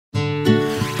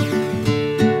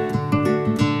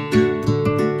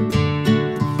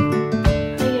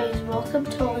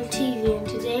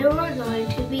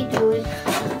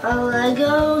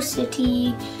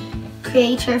City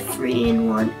Creator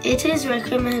 3-in-1. It is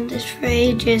recommended for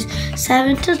ages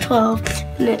 7 to 12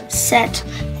 and it's set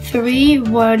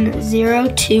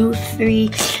 31023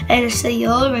 and it's the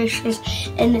yellow erasers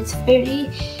and it's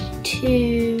 30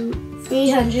 to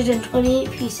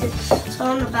 328 pieces. So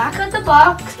on the back of the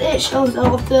box it shows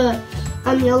all of the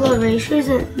yellow erasers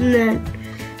and then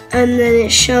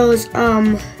it shows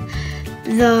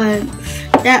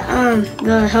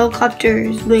the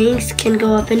helicopter's wings can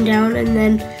go up and down, and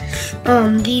then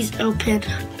these open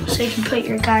so you can put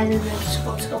your guys in them,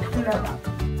 so let's open them up.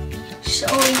 So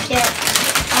we get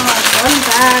one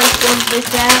bag, one big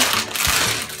bag,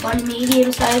 one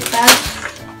medium-sized bag,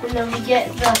 and then we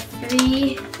get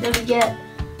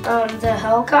the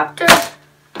helicopter,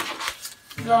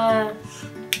 the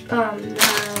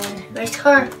race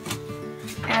car,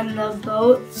 and the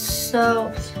boat.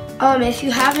 So if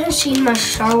you haven't seen my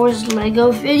Star Wars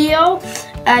Lego video,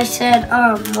 I said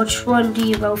which one do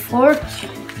you go for,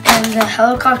 and the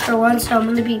helicopter one, so I'm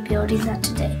going to be building that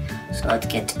today. So let's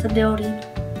get to the building.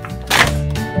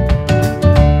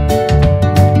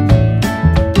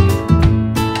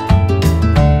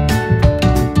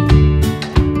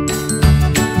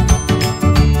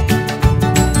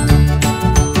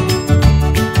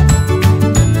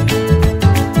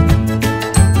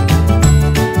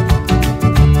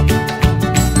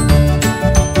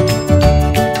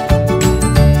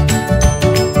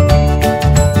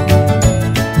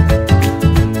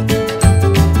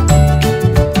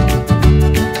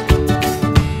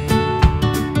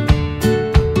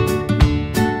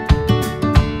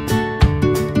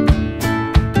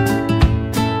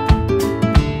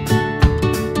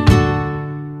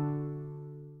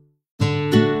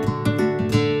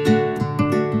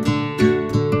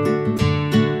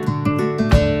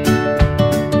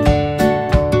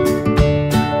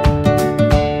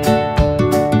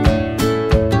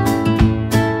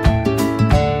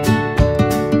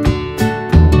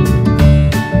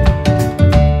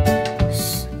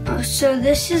 So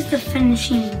this is the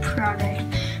finishing product.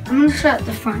 I'm going to start at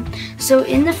the front. So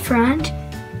in the front,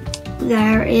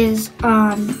 there is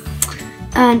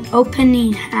an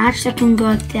opening hatch that can go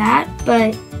like that,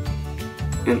 but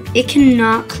it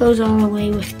cannot close all the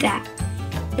way with that.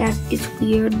 It's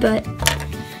weird, but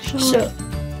so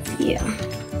yeah.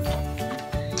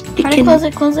 Try to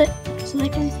close it, so they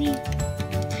can see.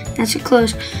 That's it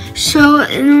closed. So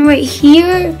and right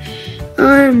here,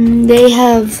 they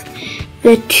have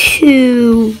the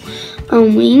two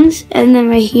wings, and then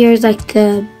right here is like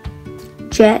the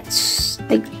jets,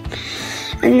 like,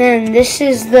 and then this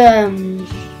is the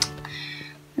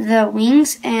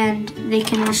wings, and they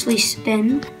can actually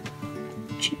spin.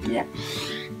 Should do that.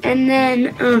 And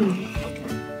then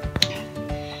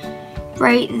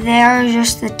right there is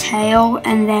just the tail,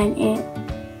 and then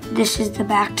this is the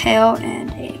back tail, and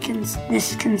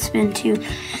this can spin too.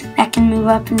 That can move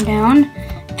up and down.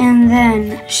 And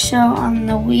then, so on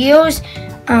the wheels,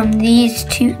 these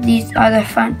are the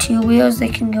front two wheels. They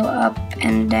can go up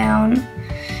and down.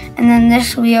 And then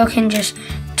this wheel can just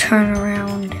turn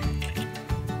around.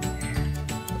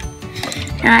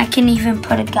 And I can even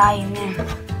put a guy in there.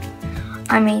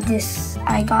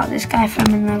 I got this guy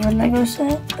from another Lego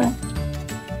set, but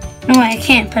no, I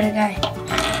can't put a guy.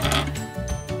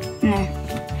 No.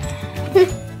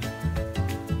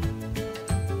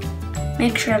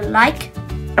 Make sure to like,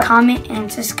 comment,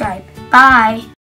 and subscribe. Bye.